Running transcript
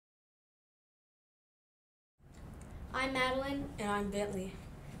I'm Madeline. And I'm Bentley.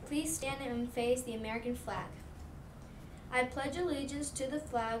 Please stand and face the American flag. I pledge allegiance to the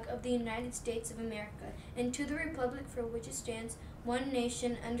flag of the United States of America and to the republic for which it stands, one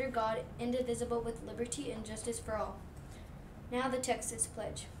nation, under God, indivisible, with liberty and justice for all. Now the Texas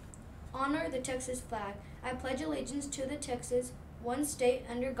Pledge. Honor the Texas flag. I pledge allegiance to the Texas, one state,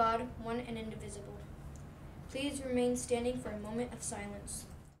 under God, one and indivisible. Please remain standing for a moment of silence.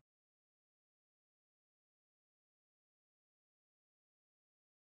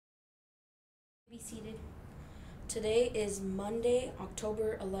 Be seated. Today is Monday,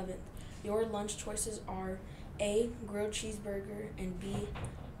 October 11th. Your lunch choices are A. Grilled cheeseburger and B.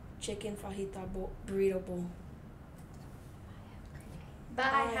 Chicken fajita burrito bowl.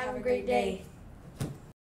 Bye. Have a great day.